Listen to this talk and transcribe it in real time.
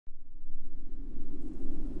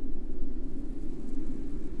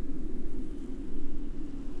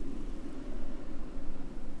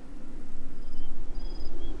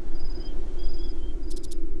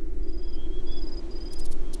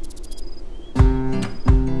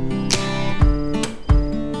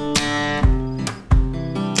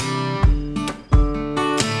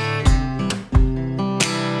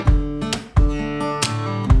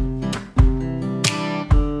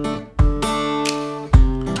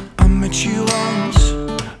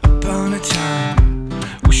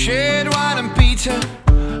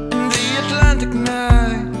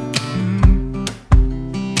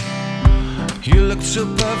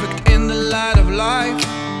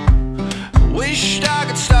wished I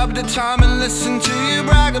could stop the time and listen to you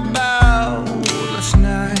brag about last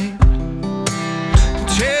night.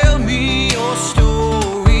 Tell me your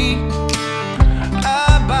story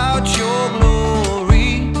about your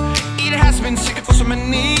glory. It has been secret for so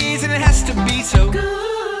many years and it has to be so good.